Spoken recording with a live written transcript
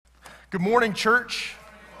Good morning, church.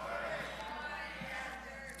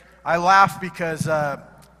 I laugh because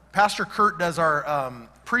Pastor Kurt does our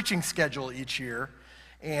preaching schedule each year,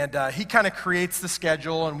 and he kind of creates the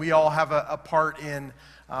schedule, and we all have a part in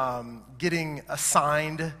getting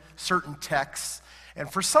assigned certain texts.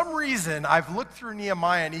 And for some reason, I've looked through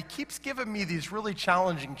Nehemiah, and he keeps giving me these really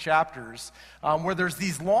challenging chapters where there's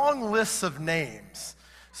these long lists of names.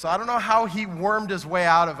 So I don't know how he wormed his way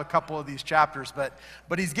out of a couple of these chapters, but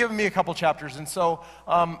he's given me a couple chapters. And so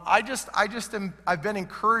I've been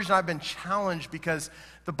encouraged and I've been challenged because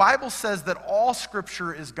the Bible says that all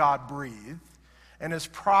Scripture is God-breathed and is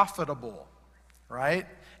profitable, right?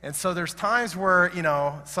 And so there's times where,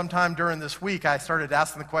 sometime during this week, I started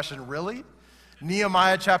asking the question, really?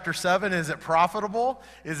 Nehemiah chapter 7, is it profitable?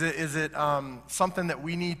 Is it something that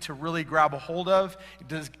we need to really grab a hold of?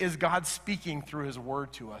 Is God speaking through his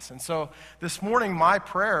word to us? And so this morning, my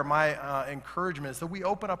prayer, my encouragement is that we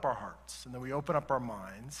open up our hearts and that we open up our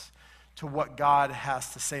minds to what God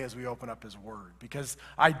has to say as we open up his word. Because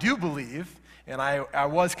I do believe, and I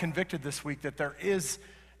was convicted this week, that there is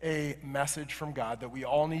a message from God that we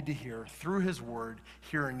all need to hear through his word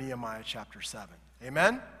here in Nehemiah chapter 7.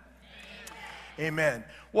 Amen? Amen.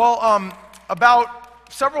 Well,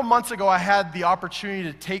 about several months ago, I had the opportunity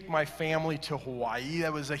to take my family to Hawaii.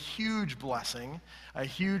 That was a huge blessing, a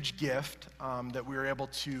huge gift that we were able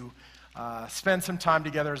to spend some time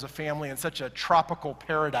together as a family in such a tropical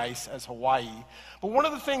paradise as Hawaii. But one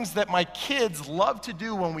of the things that my kids love to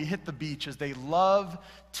do when we hit the beach is they love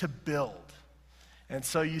to build. And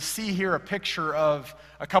so you see here a picture of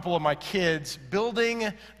a couple of my kids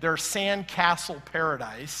building their sandcastle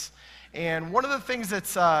paradise. And one of the things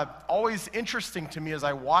that's always interesting to me as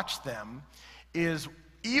I watch them is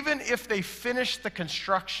even if they finish the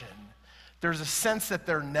construction, there's a sense that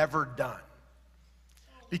they're never done.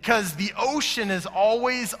 Because the ocean is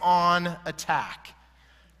always on attack,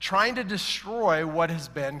 trying to destroy what has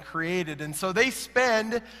been created. And so they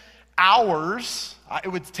spend hours. It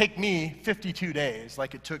would take me 52 days,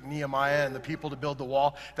 like it took Nehemiah and the people to build the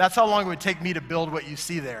wall. That's how long it would take me to build what you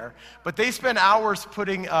see there. But they spend hours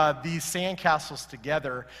putting these sandcastles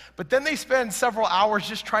together. But then they spend several hours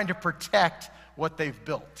just trying to protect what they've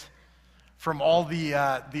built from all the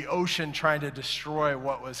ocean trying to destroy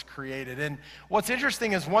what was created. And what's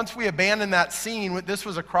interesting is once we abandoned that scene, this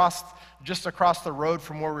was just across the road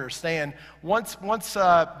from where we were staying. Once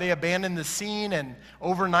they abandoned the scene and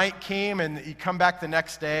overnight came, and you come back the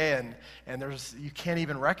next day and you can't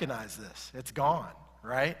even recognize this. It's gone,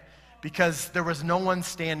 right? Because there was no one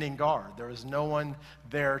standing guard. There was no one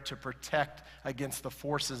there to protect against the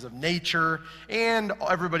forces of nature and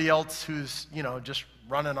everybody else who's, just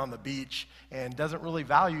running on the beach and doesn't really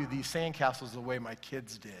value these sandcastles the way my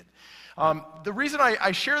kids did. The reason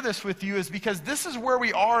I share this with you is because this is where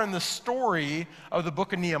we are in the story of the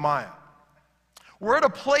book of Nehemiah. We're at a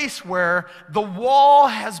place where the wall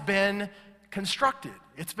has been constructed.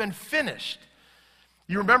 It's been finished.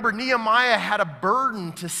 You remember Nehemiah had a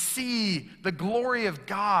burden to see the glory of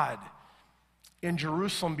God in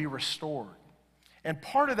Jerusalem be restored. And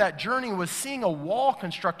part of that journey was seeing a wall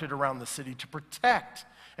constructed around the city to protect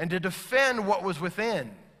and to defend what was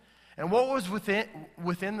within. And what was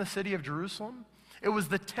within the city of Jerusalem? It was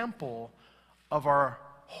the temple of our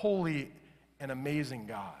holy and amazing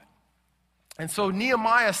God. And so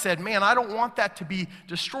Nehemiah said, man, I don't want that to be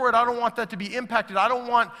destroyed. I don't want that to be impacted. I don't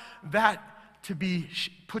want that to be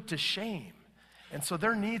put to shame. And so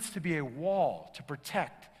there needs to be a wall to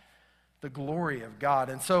protect the glory of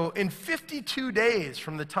God. And so in 52 days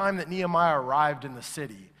from the time that Nehemiah arrived in the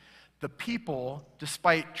city, the people,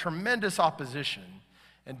 despite tremendous opposition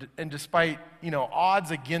and despite,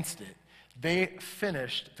 odds against it, they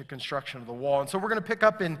finished the construction of the wall. And so we're going to pick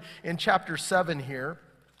up in chapter 7 here.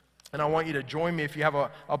 And I want you to join me. If you have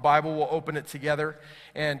a Bible, we'll open it together.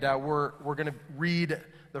 And we're going to read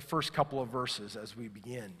the first couple of verses as we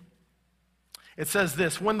begin. It says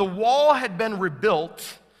this: when the wall had been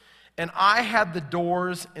rebuilt and I had the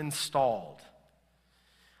doors installed.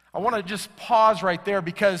 I want to just pause right there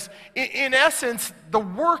because in essence, the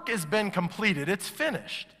work has been completed. It's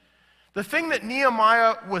finished. The thing that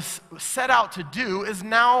Nehemiah was set out to do is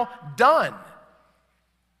now done.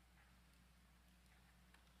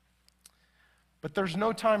 But there's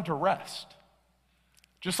no time to rest.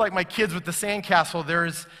 Just like my kids with the sandcastle,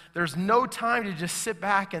 there's no time to just sit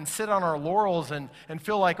back and sit on our laurels and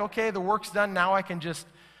feel like, okay, the work's done, now I can just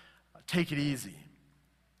take it easy.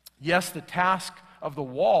 Yes, the task of the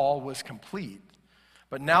wall was complete,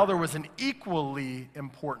 but now there was an equally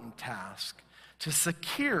important task to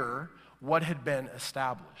secure what had been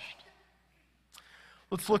established.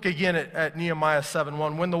 Let's look again at Nehemiah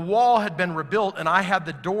 7:1. When the wall had been rebuilt and I had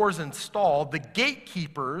the doors installed, the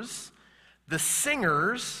gatekeepers, the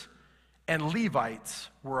singers, and Levites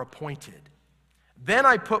were appointed. Then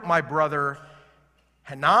I put my brother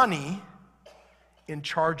Hanani in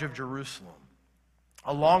charge of Jerusalem,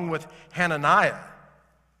 along with Hananiah,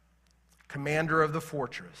 commander of the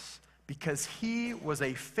fortress, because he was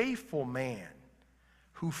a faithful man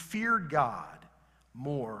who feared God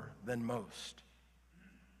more than most.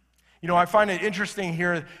 You know, I find it interesting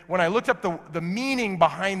here, when I looked up the meaning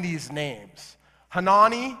behind these names,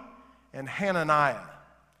 Hanani and Hananiah.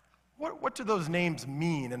 What do those names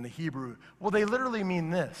mean in the Hebrew? Well, they literally mean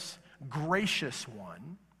this: gracious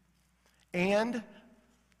one, and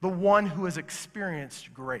the one who has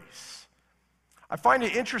experienced grace. I find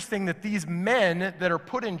it interesting that these men that are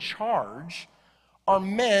put in charge are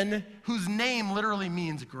men whose name literally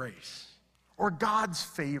means grace, or God's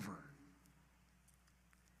favor.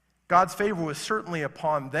 God's favor was certainly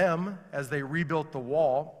upon them as they rebuilt the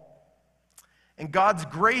wall. And God's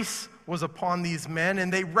grace was upon these men,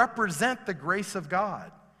 and they represent the grace of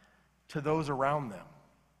God to those around them.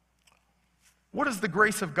 What does the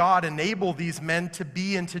grace of God enable these men to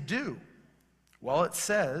be and to do? Well, it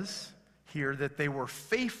says here that they were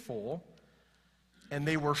faithful and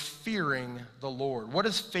they were fearing the Lord. What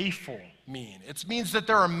does faithful mean? It means that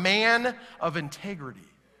they're a man of integrity.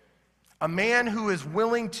 A man who is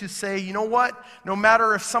willing to say, you know what? No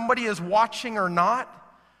matter if somebody is watching or not,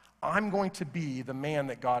 I'm going to be the man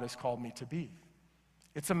that God has called me to be.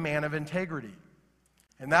 It's a man of integrity.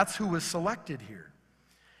 And that's who was selected here.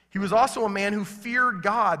 He was also a man who feared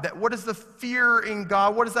God. What is the fear in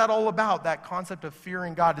God? What is that all about, that concept of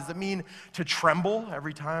fearing God? Does it mean to tremble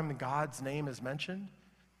every time God's name is mentioned?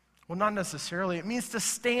 Well, not necessarily. It means to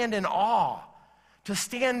stand in awe, to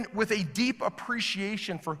stand with a deep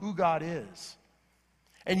appreciation for who God is.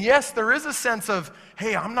 And yes, there is a sense of,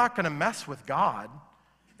 hey, I'm not going to mess with God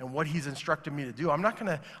and what he's instructed me to do. I'm not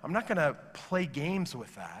going to play games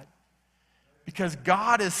with that, because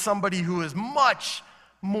God is somebody who is much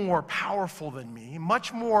more powerful than me,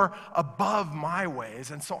 much more above my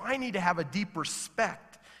ways, and so I need to have a deep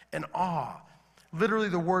respect and awe. Literally,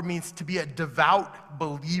 the word means to be a devout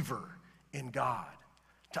believer in God,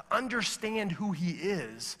 to understand who he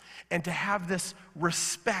is, and to have this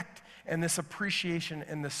respect and this appreciation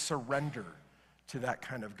and this surrender to that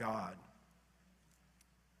kind of God.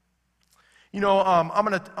 You know, I'm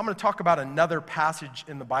going to talk about another passage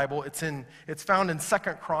in the Bible. It's found in 2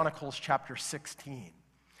 Chronicles chapter 16.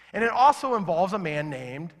 And it also involves a man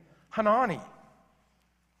named Hanani,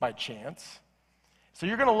 by chance. So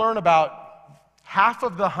you're going to learn about half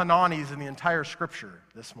of the Hananis in the entire scripture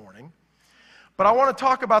this morning. But I want to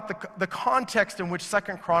talk about the context in which 2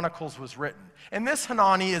 Chronicles was written. And this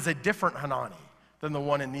Hanani is a different Hanani than the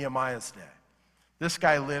one in Nehemiah's day. This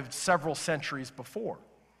guy lived several centuries before.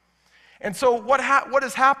 And so what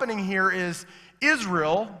is happening here is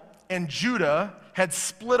Israel and Judah had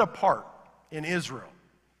split apart in Israel.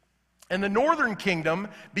 And the northern kingdom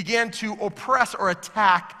began to oppress or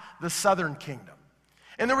attack the southern kingdom.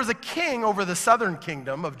 And there was a king over the southern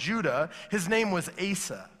kingdom of Judah. His name was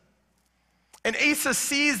Asa. And Asa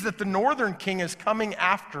sees that the northern king is coming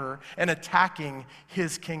after and attacking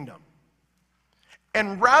his kingdom.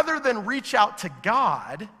 And rather than reach out to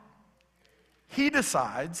God, he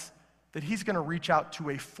decides that he's going to reach out to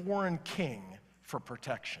a foreign king for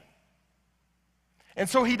protection. And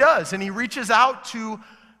so he does, and he reaches out to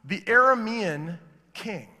the Aramean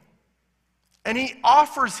king. And he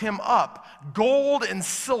offers him up gold and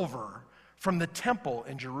silver from the temple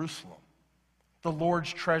in Jerusalem, the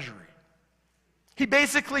Lord's treasury. He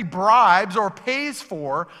basically bribes or pays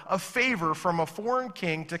for a favor from a foreign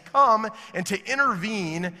king to come and to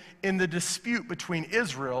intervene in the dispute between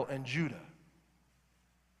Israel and Judah.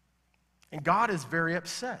 And God is very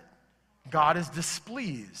upset. God is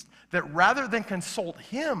displeased that rather than consult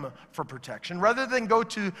him for protection, rather than go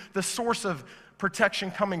to the source of protection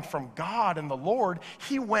coming from God and the Lord,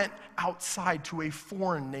 he went outside to a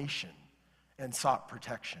foreign nation and sought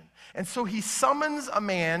protection. And so he summons a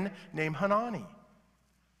man named Hanani.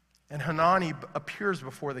 And Hanani appears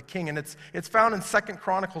before the king. And it's found in 2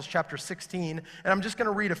 Chronicles chapter 16. And I'm just going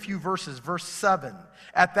to read a few verses. Verse 7.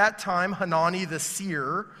 At that time, Hanani the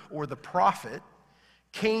seer, or the prophet,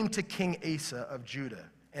 came to King Asa of Judah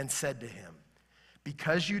and said to him,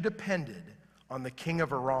 because you depended on the king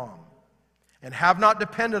of Aram and have not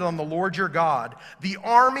depended on the Lord your God, the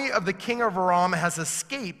army of the king of Aram has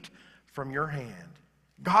escaped from your hand.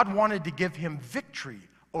 God wanted to give him victory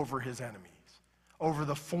over his enemies, over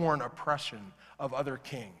the foreign oppression of other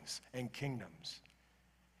kings and kingdoms.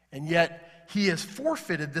 And yet, he has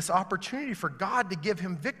forfeited this opportunity for God to give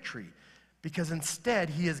him victory, because instead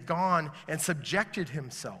he has gone and subjected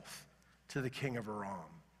himself to the king of Aram.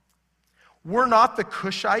 Were not the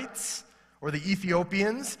Cushites or the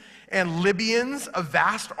Ethiopians and Libyans a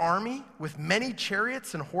vast army with many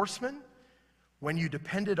chariots and horsemen? When you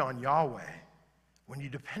depended on Yahweh, when you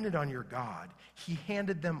depended on your God, he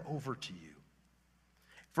handed them over to you.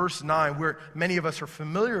 Verse 9, where many of us are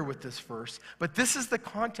familiar with this verse, but this is the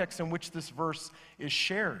context in which this verse is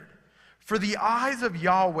shared. For the eyes of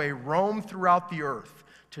Yahweh roam throughout the earth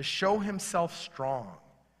to show himself strong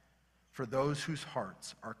for those whose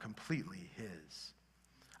hearts are completely his.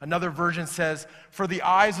 Another version says, for the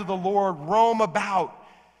eyes of the Lord roam about,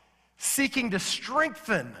 seeking to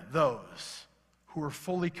strengthen those who are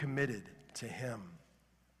fully committed to him.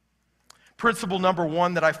 Principle number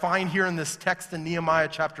one that I find here in this text in Nehemiah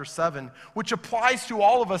chapter 7, which applies to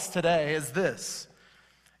all of us today, is this: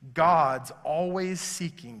 God's always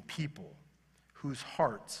seeking people whose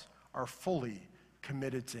hearts are fully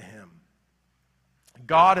committed to him.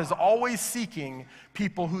 God is always seeking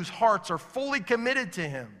people whose hearts are fully committed to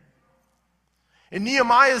him. In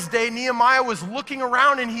Nehemiah's day, Nehemiah was looking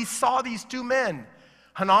around and he saw these two men,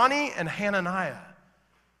 Hanani and Hananiah.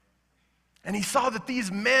 And he saw that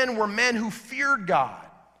these men were men who feared God,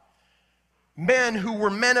 men who were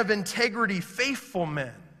men of integrity, faithful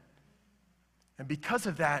men. And because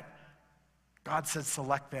of that, God said,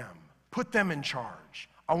 select them, put them in charge.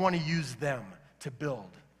 I want to use them to build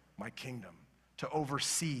my kingdom, to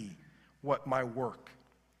oversee my work.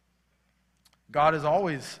 God is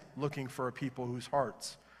always looking for a people whose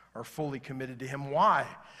hearts are fully committed to him. Why?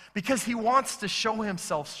 Because he wants to show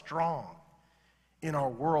himself strong in our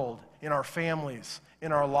world, in our families,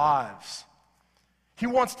 in our lives. He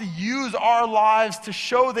wants to use our lives to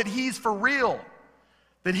show that he's for real,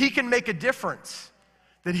 that he can make a difference,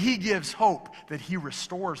 that he gives hope, that he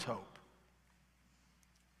restores hope.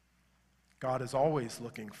 God is always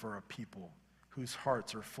looking for a people whose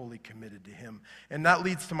hearts are fully committed to him. And that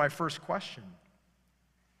leads to my first question.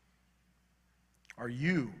 Are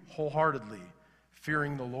you wholeheartedly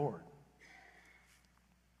fearing the Lord?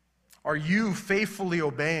 Are you faithfully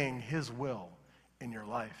obeying his will in your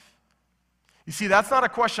life? You see, that's not a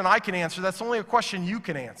question I can answer. That's only a question you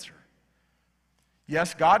can answer.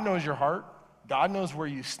 Yes, God knows your heart. God knows where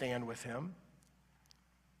you stand with him.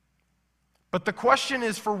 But the question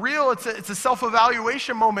is for real. It's a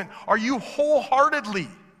self-evaluation moment. Are you wholeheartedly?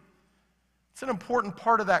 It's an important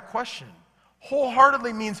part of that question.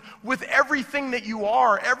 Wholeheartedly means with everything that you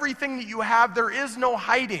are, everything that you have, there is no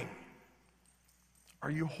hiding.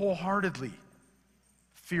 Are you wholeheartedly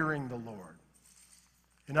fearing the Lord?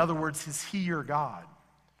 In other words, is he your God?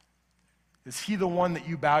 Is he the one that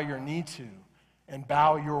you bow your knee to and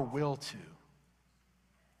bow your will to?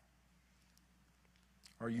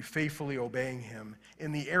 Are you faithfully obeying him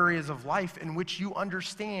in the areas of life in which you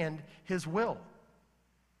understand his will?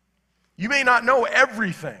 You may not know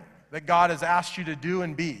everything that God has asked you to do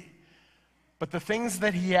and be, but the things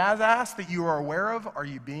that he has asked that you are aware of, are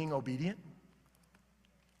you being obedient?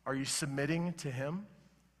 Are you submitting to him?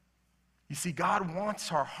 You see, God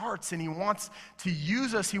wants our hearts, and he wants to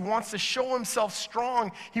use us. He wants to show himself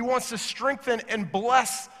strong. He wants to strengthen and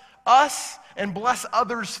bless us and bless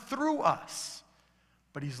others through us.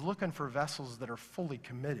 But he's looking for vessels that are fully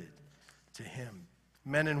committed to him.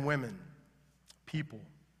 Men and women, people.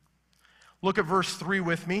 Look at verse 3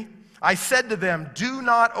 with me. I said to them, do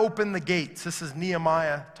not open the gates. This is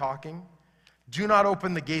Nehemiah talking. Do not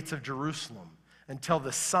open the gates of Jerusalem until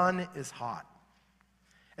the sun is hot.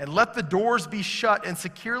 And let the doors be shut and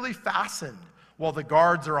securely fastened while the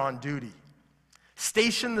guards are on duty.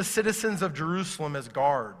 Station the citizens of Jerusalem as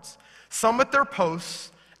guards, some at their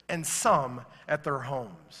posts and some at their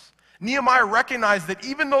homes. Nehemiah recognized that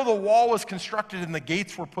even though the wall was constructed and the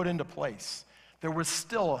gates were put into place, there was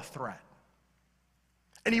still a threat.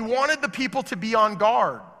 And he wanted the people to be on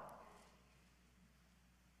guard.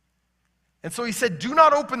 And so he said, do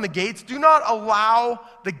not open the gates. Do not allow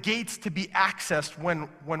the gates to be accessed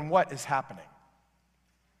when what is happening?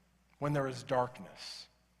 When there is darkness.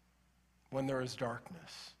 When there is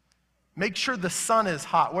darkness. Make sure the sun is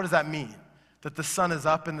hot. What does that mean? That the sun is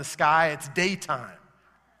up in the sky. It's daytime.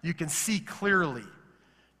 You can see clearly.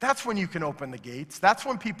 That's when you can open the gates. That's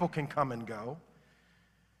when people can come and go.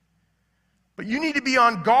 But you need to be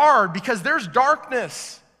on guard because there's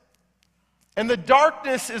darkness. And the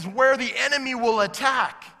darkness is where the enemy will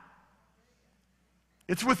attack.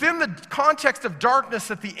 It's within the context of darkness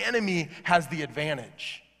that the enemy has the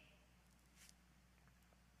advantage.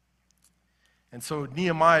 And so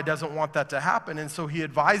Nehemiah doesn't want that to happen, and so he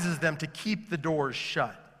advises them to keep the doors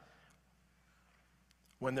shut.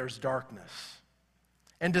 when there's darkness,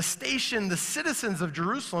 and to station the citizens of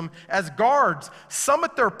Jerusalem as guards, some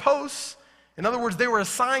at their posts. In other words, they were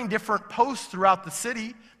assigned different posts throughout the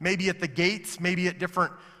city, maybe at the gates, maybe at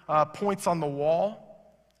different points on the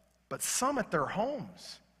wall, but some at their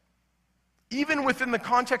homes. Even within the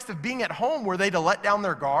context of being at home, were they to let down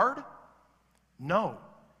their guard? No.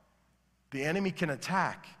 The enemy can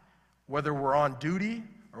attack whether we're on duty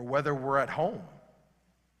or whether we're at home.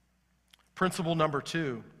 Principle number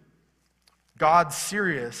 2, God's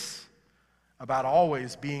serious about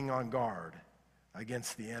always being on guard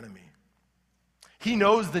against the enemy. He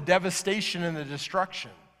knows the devastation and the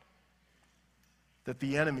destruction that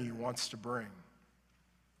the enemy wants to bring.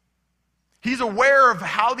 He's aware of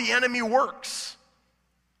how the enemy works.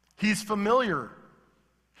 He's familiar.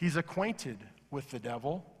 He's acquainted with the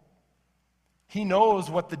devil. He knows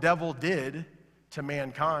what the devil did to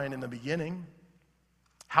mankind in the beginning,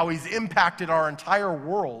 how he's impacted our entire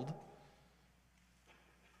world.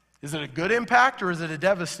 Is it a good impact or is it a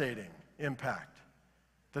devastating impact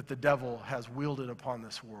that the devil has wielded upon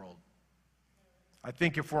this world? I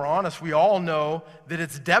think if we're honest, we all know that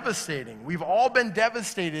it's devastating. We've all been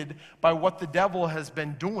devastated by what the devil has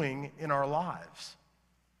been doing in our lives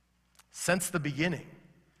since the beginning.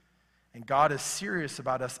 And God is serious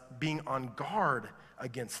about us being on guard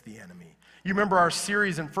against the enemy. You remember our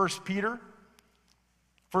series in 1 Peter?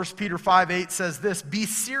 1 Peter 5:8 says this, "Be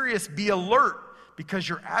serious, be alert, because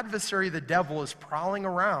your adversary, the devil, is prowling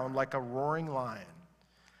around like a roaring lion,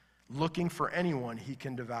 looking for anyone he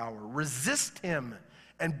can devour. Resist him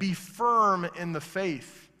and be firm in the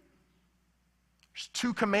faith." There's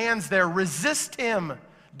 2 commands there. Resist him.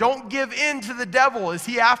 Don't give in to the devil. Is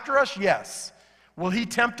he after us? Yes. Will he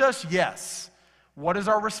tempt us? Yes. What is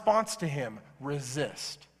our response to him?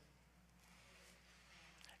 Resist.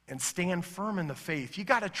 And stand firm in the faith. You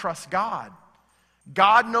got to trust God.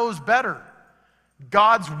 God knows better.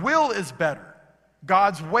 God's will is better.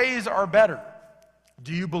 God's ways are better.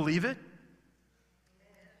 Do you believe it?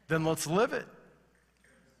 Then let's live it.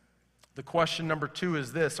 The question number 2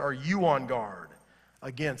 is this: are you on guard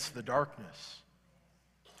against the darkness?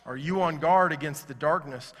 Are you on guard against the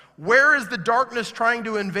darkness? Where is the darkness trying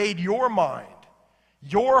to invade your mind,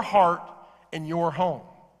 your heart, and your home?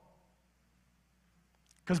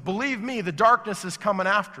 Because believe me, the darkness is coming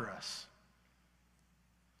after us.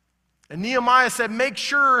 And Nehemiah said, make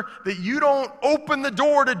sure that you don't open the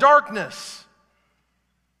door to darkness.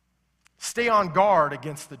 Stay on guard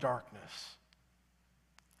against the darkness.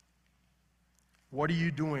 What are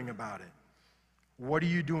you doing about it? What are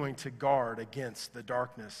you doing to guard against the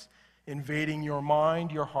darkness invading your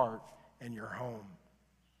mind, your heart, and your home?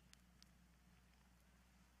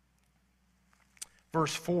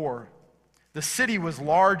 Verse 4, the city was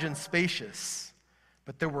large and spacious,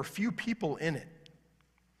 but there were few people in it,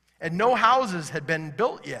 and no houses had been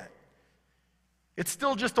built yet. It's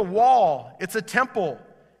still just a wall, it's a temple,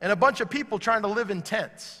 and a bunch of people trying to live in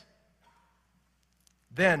tents.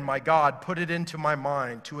 Then my God put it into my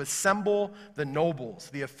mind to assemble the nobles,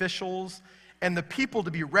 the officials, and the people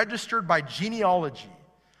to be registered by genealogy.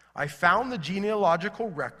 I found the genealogical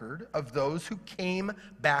record of those who came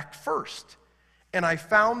back first, and I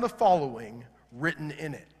found the following written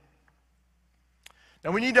in it.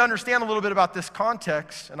 Now we need to understand a little bit about this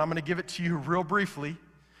context, and I'm going to give it to you real briefly.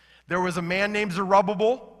 There was a man named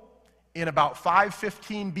Zerubbabel in about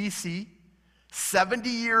 515 BC, 70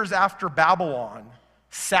 years after Babylon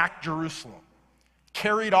sacked Jerusalem,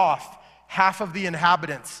 carried off half of the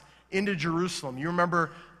inhabitants into Jerusalem. You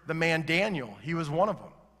remember the man Daniel, he was one of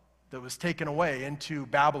them that was taken away into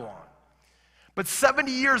Babylon. But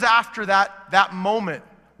 70 years after that moment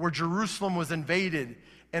where Jerusalem was invaded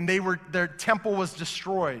and their temple was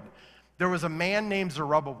destroyed, there was a man named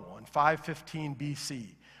Zerubbabel in 515 BC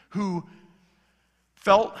who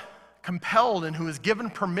felt compelled and who was given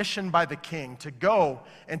permission by the king to go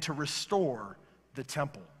and to restore the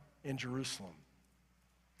temple in Jerusalem.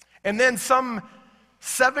 And then some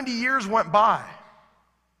 70 years went by,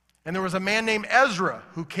 and there was a man named Ezra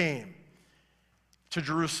who came to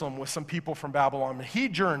Jerusalem with some people from Babylon, and he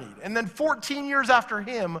journeyed. And then 14 years after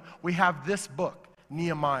him, we have this book,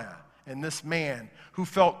 Nehemiah, and this man who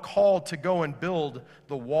felt called to go and build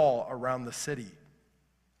the wall around the city.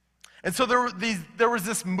 And so there was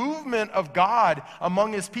this movement of God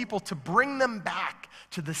among his people to bring them back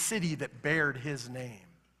to the city that bared his name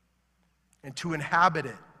and to inhabit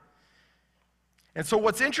it. And so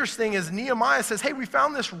what's interesting is Nehemiah says, hey, we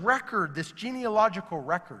found this record, this genealogical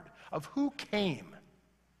record of who came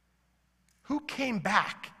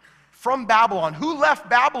back from Babylon, who left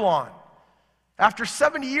Babylon. After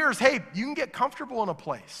 70 years, hey, you can get comfortable in a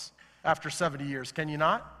place. after 70 years, can you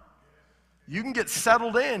not? You can get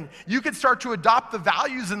settled in. You can start to adopt the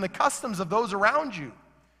values and the customs of those around you.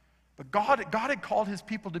 But God had called his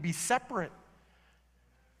people to be separate,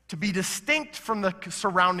 to be distinct from the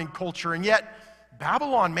surrounding culture. And yet,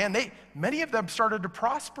 Babylon, man, many of them started to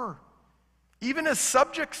prosper. Even as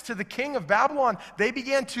subjects to the king of Babylon, they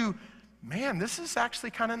began to, man, this is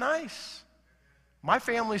actually kind of nice. My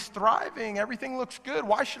family's thriving. Everything looks good.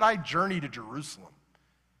 Why should I journey to Jerusalem?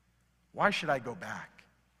 Why should I go back?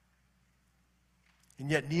 And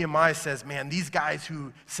yet Nehemiah says, man, these guys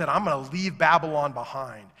who said, I'm going to leave Babylon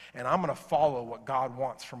behind and I'm going to follow what God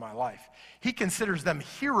wants for my life, he considers them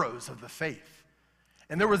heroes of the faith.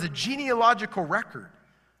 And there was a genealogical record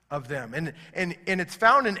of them. And it's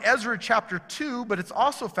found in Ezra chapter 2, but it's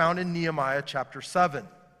also found in Nehemiah chapter 7.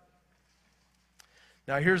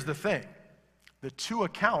 Now here's the thing. The two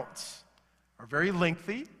accounts are very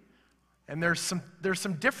lengthy, and there's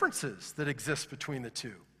some differences that exist between the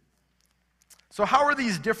two. So how are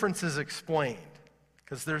these differences explained?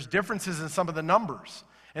 Because there's differences in some of the numbers.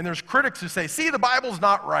 And there's critics who say, see, the Bible's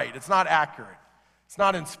not right. It's not accurate. It's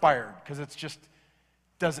not inspired because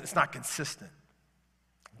it's not consistent.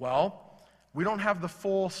 Well, we don't have the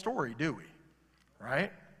full story, do we?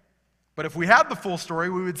 Right? But if we had the full story,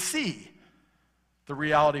 we would see the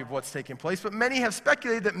reality of what's taking place. But many have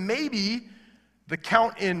speculated that maybe the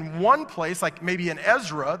count in one place, like maybe in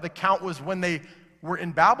Ezra, the count was when they were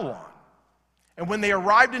in Babylon. And when they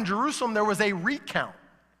arrived in Jerusalem, there was a recount,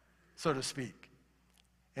 so to speak.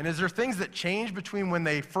 And is there things that change between when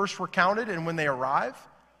they first were counted and when they arrive?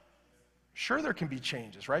 Sure, there can be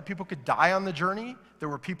changes, right? People could die on the journey. There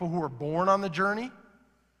were people who were born on the journey.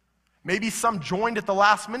 Maybe some joined at the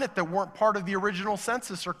last minute that weren't part of the original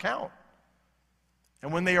census or count.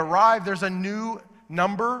 And when they arrive, there's a new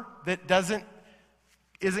number that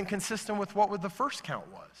isn't consistent with what the first count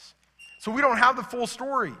was. So we don't have the full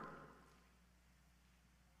story.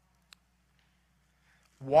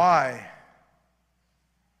 Why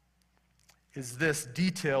is this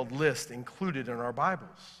detailed list included in our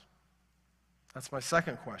Bibles? That's my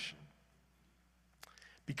second question.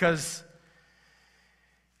 Because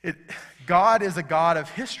God is a God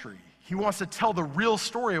of history. He wants to tell the real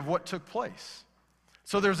story of what took place.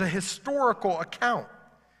 So there's a historical account.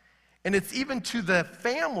 And it's even to the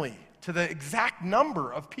family, to the exact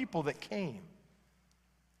number of people that came.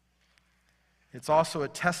 It's also a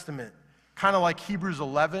testament, kind of like Hebrews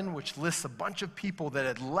 11, which lists a bunch of people that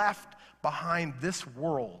had left behind this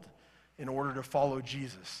world in order to follow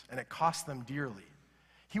Jesus, and it cost them dearly.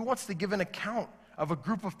 He wants to give an account of a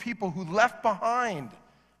group of people who left behind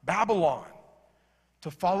Babylon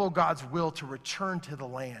to follow God's will to return to the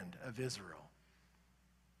land of Israel.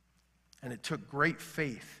 And it took great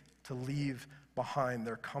faith to leave behind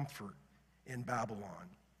their comfort in Babylon.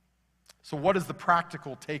 So what is the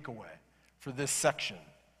practical takeaway for this section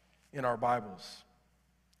in our Bibles?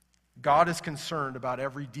 God is concerned about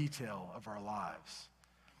every detail of our lives.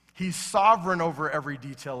 He's sovereign over every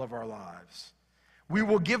detail of our lives. We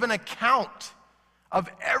will give an account of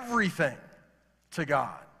everything to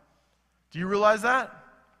God. Do you realize that?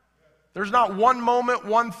 There's not one moment,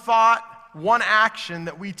 one thought, one action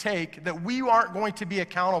that we take that we aren't going to be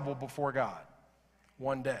accountable before God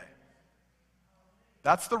one day.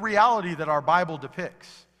 That's the reality that our Bible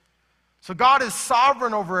depicts. So God is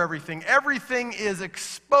sovereign over everything. Everything is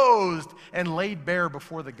exposed and laid bare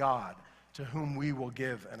before the God to whom we will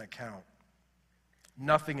give an account.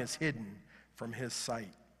 Nothing is hidden from his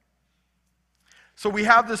sight. So we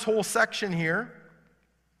have this whole section here,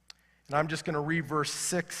 and I'm just going to read verse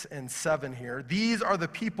 6 and 7 here. These are the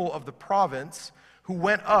people of the province who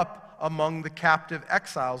went up among the captive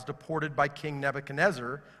exiles deported by King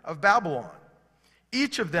Nebuchadnezzar of Babylon.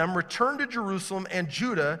 Each of them returned to Jerusalem and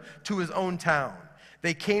Judah to his own town.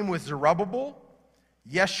 They came with Zerubbabel,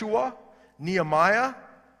 Yeshua, Nehemiah,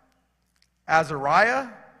 Azariah,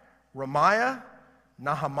 Ramiah,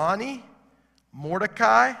 Nahamani,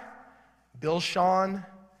 Mordecai, Bilshan,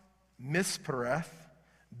 Mispereth,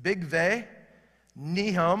 Bigvai,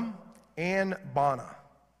 Nehum, and Bana.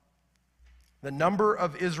 The number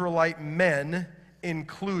of Israelite men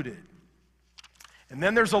included. And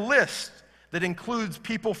then there's a list that includes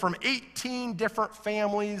people from 18 different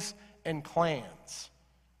families and clans.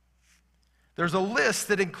 There's a list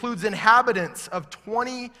that includes inhabitants of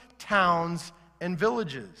 20 towns and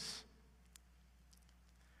villages.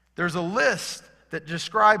 There's a list that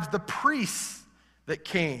describes the priests that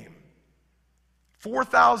came.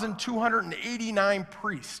 4,289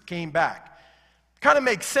 priests came back. Kind of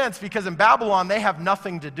makes sense because in Babylon they have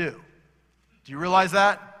nothing to do. Do you realize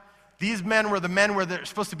that? These men were the men where they're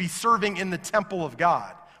supposed to be serving in the temple of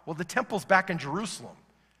God. Well, the temple's back in Jerusalem,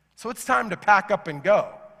 so it's time to pack up and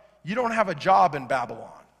go. You don't have a job in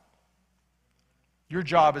Babylon. Your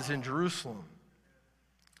job is in Jerusalem.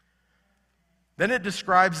 Then it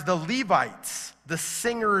describes the Levites, the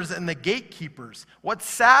singers, and the gatekeepers. What's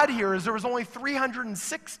sad here is there was only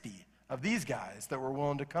 360 of these guys that were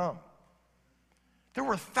willing to come. There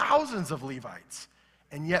were thousands of Levites,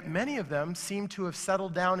 and yet many of them seem to have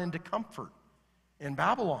settled down into comfort in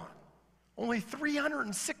Babylon. Only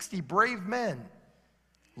 360 brave men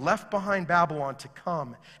left behind Babylon to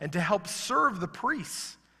come and to help serve the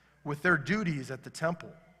priests with their duties at the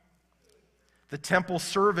temple. The temple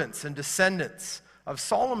servants and descendants of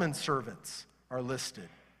Solomon's servants are listed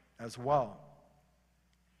as well.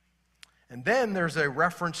 And then there's a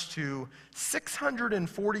reference to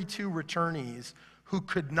 642 returnees who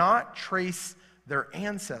could not trace their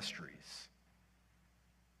ancestries,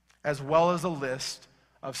 as well as a list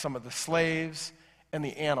of some of the slaves and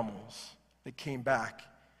the animals that came back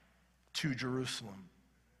to Jerusalem.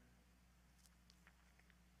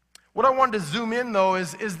 What I wanted to zoom in, though,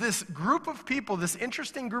 is this group of people, this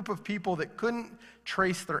interesting group of people that couldn't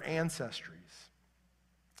trace their ancestries.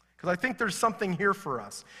 Because I think there's something here for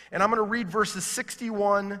us. And I'm going to read verses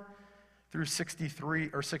 61 through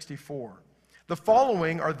 63 or 64. The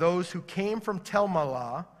following are those who came from Tel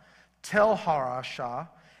Melah, Tel Harashah,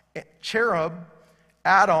 Cherub,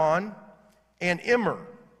 Adon, and Immer,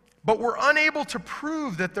 but were unable to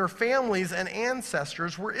prove that their families and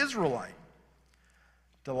ancestors were Israelite.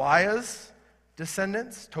 Delaiah's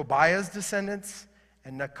descendants, Tobiah's descendants,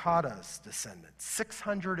 and Nakada's descendants.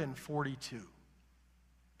 642.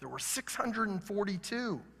 There were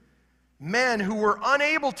 642 men who were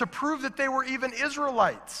unable to prove that they were even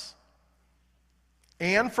Israelites.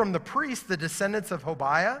 And from the priests, the descendants of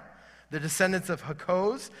Hobaiah, the descendants of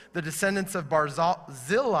Hakkoz, the descendants of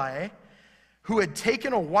Barzillai, who had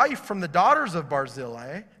taken a wife from the daughters of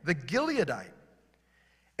Barzillai, the Gileadite,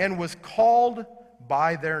 and was called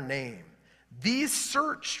by their name. These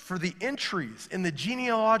searched for the entries in the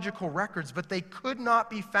genealogical records, but they could not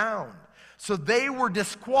be found. So they were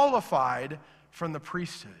disqualified from the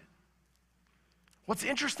priesthood. What's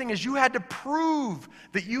interesting is you had to prove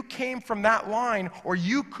that you came from that line, or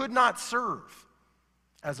you could not serve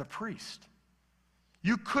as a priest.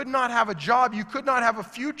 You could not have a job. You could not have a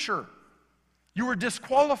future. You were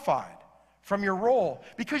disqualified from your role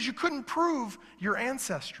because you couldn't prove your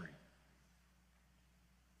ancestry.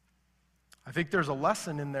 I think there's a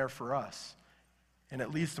lesson in there for us. And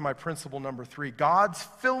it leads to my principle number 3. God's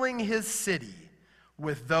filling his city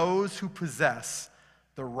with those who possess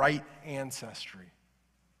the right ancestry.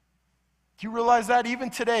 Do you realize that? Even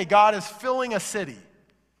today, God is filling a city.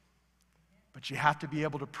 But you have to be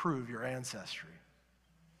able to prove your ancestry.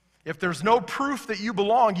 If there's no proof that you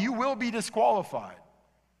belong, you will be disqualified.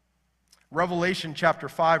 Revelation chapter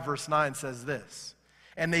 5, verse 9 says this,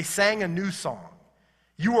 "And they sang a new song.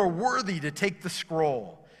 You are worthy to take the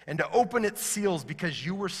scroll and to open its seals because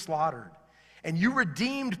you were slaughtered. And you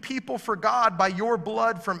redeemed people for God by your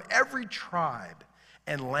blood from every tribe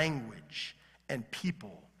and language and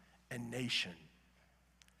people and nation."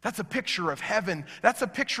 That's a picture of heaven. That's a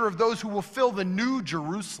picture of those who will fill the new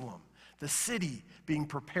Jerusalem, the city being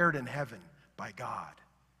prepared in heaven by God.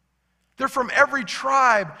 They're from every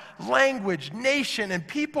tribe, language, nation, and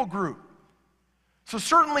people group. So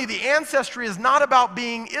certainly the ancestry is not about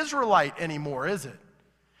being Israelite anymore, is it?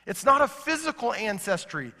 It's not a physical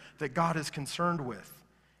ancestry that God is concerned with.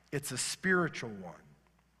 It's a spiritual one.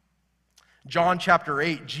 John chapter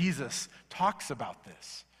 8, Jesus talks about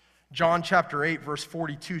this. John chapter 8, verse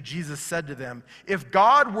 42, Jesus said to them, "If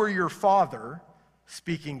God were your Father,"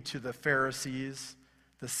 speaking to the Pharisees,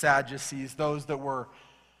 the Sadducees, those that were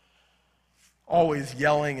always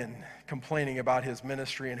yelling and complaining about his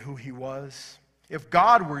ministry and who he was. "If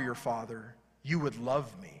God were your Father, you would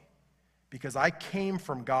love me, because I came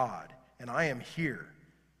from God, and I am here.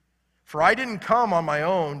 For I didn't come on my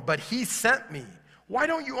own, but he sent me. Why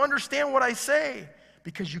don't you understand what I say?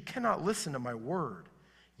 Because you cannot listen to my word.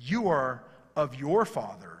 You are of your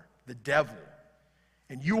father, the devil,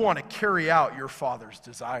 and you want to carry out your father's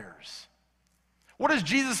desires." What is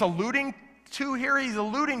Jesus alluding to here? He's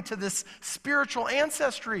alluding to this spiritual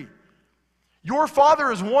ancestry. Your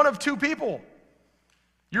father is one of two people.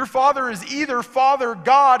 Your father is either Father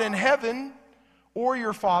God in heaven, or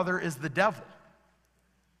your father is the devil.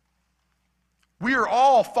 We are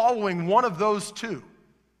all following one of those two.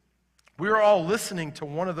 We are all listening to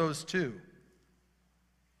one of those two.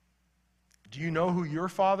 Do you know who your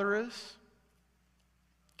father is?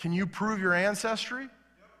 Can you prove your ancestry?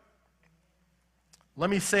 Let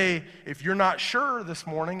me say, if you're not sure this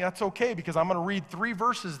morning, that's okay, because I'm going to read 3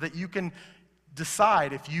 verses that you can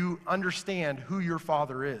decide if you understand who your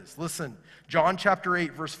Father is. Listen, John chapter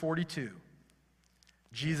 8, verse 42.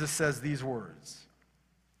 Jesus says these words.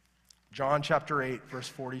 John chapter 8, verse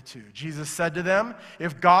 42. Jesus said to them,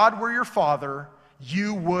 "If God were your Father,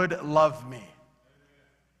 you would love me."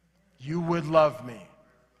 You would love me.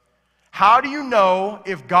 How do you know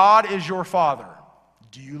if God is your Father?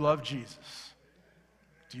 Do you love Jesus?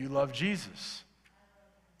 Do you love Jesus?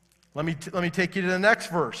 Let me take you to the next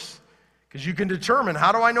verse, because you can determine,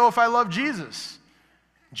 how do I know if I love Jesus?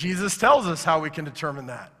 Jesus tells us how we can determine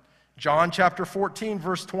that. John chapter 14,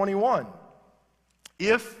 verse 21.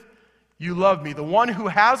 "If you love me, the one who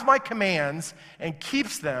has my commands and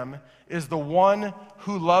keeps them is the one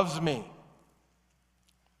who loves me."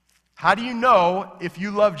 How do you know if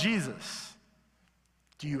you love Jesus?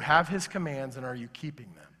 Do you have his commands, and are you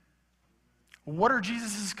keeping them? What are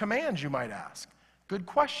Jesus' commands, you might ask? Good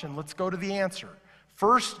question. Let's go to the answer.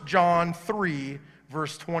 1 John 3,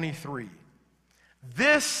 verse 23.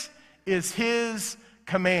 "This is his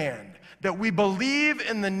command, that we believe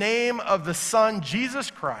in the name of the Son,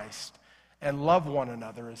 Jesus Christ, and love one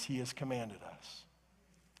another as he has commanded us."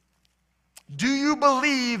 Do you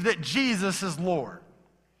believe that Jesus is Lord?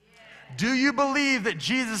 Do you believe that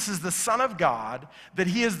Jesus is the Son of God, that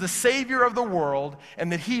he is the Savior of the world,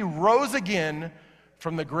 and that he rose again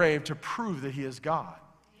from the grave to prove that he is God?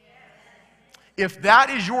 If that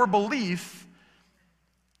is your belief,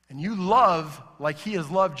 and you love like he has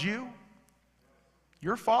loved you,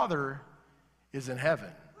 your Father is in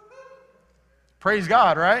heaven. Praise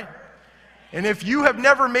God, right? And if you have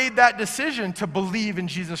never made that decision to believe in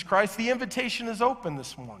Jesus Christ, the invitation is open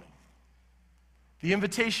this morning. The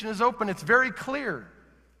invitation is open. It's very clear.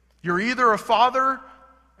 You're either a father,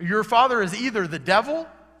 your father is either the devil,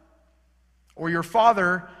 or your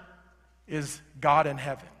father is God in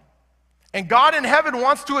heaven. And God in heaven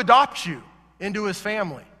wants to adopt you into his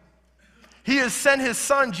family. He has sent his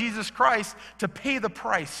Son, Jesus Christ, to pay the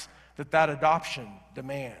price that adoption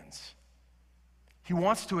demands. He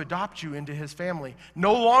wants to adopt you into his family.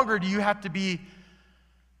 No longer do you have to be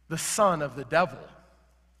the son of the devil.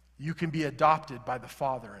 You can be adopted by the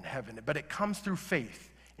Father in heaven. But it comes through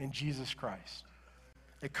faith in Jesus Christ.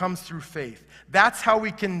 It comes through faith. That's how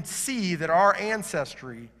we can see that our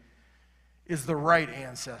ancestry is the right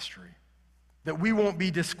ancestry. That we won't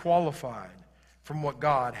be disqualified from what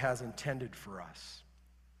God has intended for us.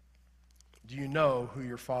 Do you know who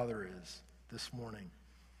your Father is this morning?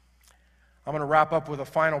 I'm going to wrap up with a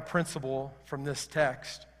final principle from this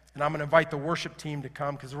text. And I'm going to invite the worship team to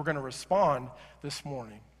come, because we're going to respond this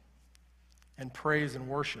morning and praise and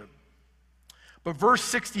worship. But verse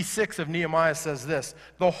 66 of Nehemiah says this: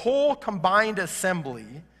 "The whole combined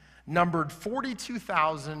assembly numbered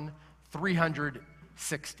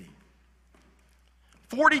 42,360.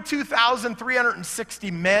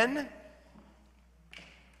 42,360 men,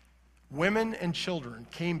 women, and children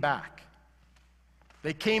came back.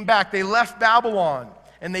 They came back. They left Babylon,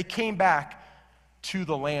 and they came back to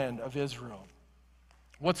the land of Israel.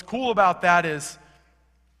 What's cool about that is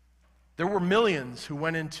there were millions who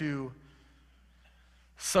went into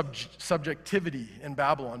subjectivity in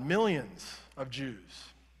Babylon, millions of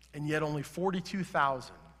Jews, and yet only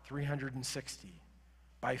 42,360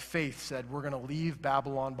 by faith said, we're going to leave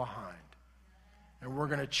Babylon behind, and we're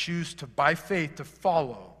going to choose to, by faith, to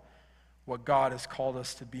follow what God has called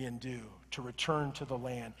us to be and do, to return to the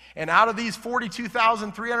land. And out of these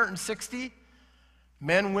 42,360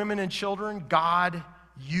 men, women, and children, God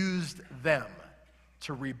used them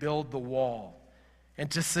to rebuild the wall and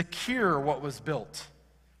to secure what was built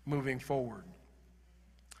moving forward.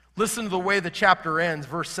 Listen to the way the chapter ends,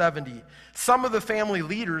 verse 70. Some of the family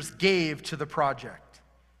leaders gave to the project.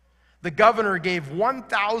 The governor gave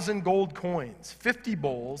 1,000 gold coins, 50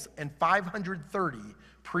 bowls, and 530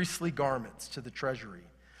 priestly garments to the treasury.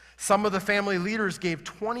 Some of the family leaders gave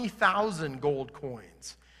 20,000 gold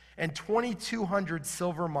coins and 2,200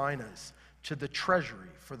 silver minas to the treasury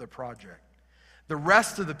for the project. The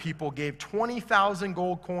rest of the people gave 20,000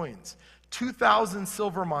 gold coins, 2,000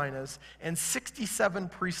 silver minas, and 67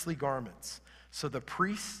 priestly garments. So the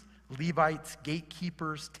priests, Levites,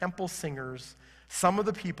 gatekeepers, temple singers, some of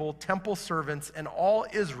the people, temple servants, and all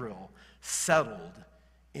Israel settled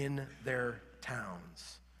in their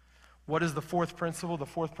towns. What is the fourth principle? The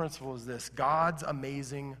fourth principle is this: God's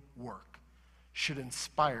amazing work should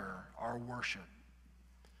inspire our worship.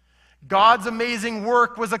 God's amazing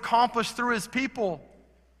work was accomplished through his people.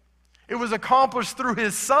 It was accomplished through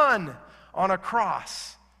his Son on a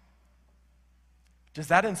cross. Does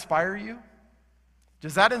that inspire you?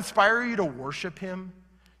 Does that inspire you to worship him?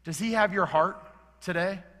 Does he have your heart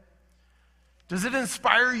today? Does it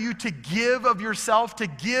inspire you to give of yourself, to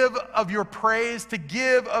give of your praise, to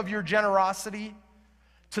give of your generosity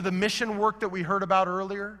to the mission work that we heard about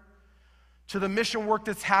earlier, to the mission work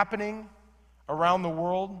that's happening around the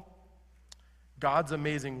world? God's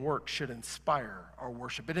amazing work should inspire our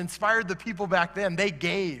worship. It inspired the people back then. They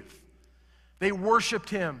gave. They worshiped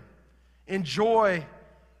him in joy.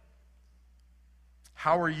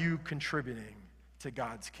 How are you contributing to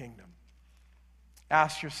God's kingdom?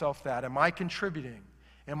 Ask yourself that. Am I contributing?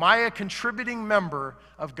 Am I a contributing member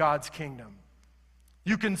of God's kingdom?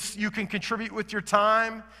 You can contribute with your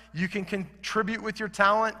time. You can contribute with your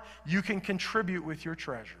talent. You can contribute with your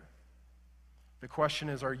treasure. The question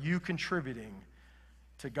is, are you contributing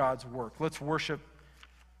to God's work? Let's worship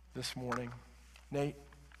this morning. Nate.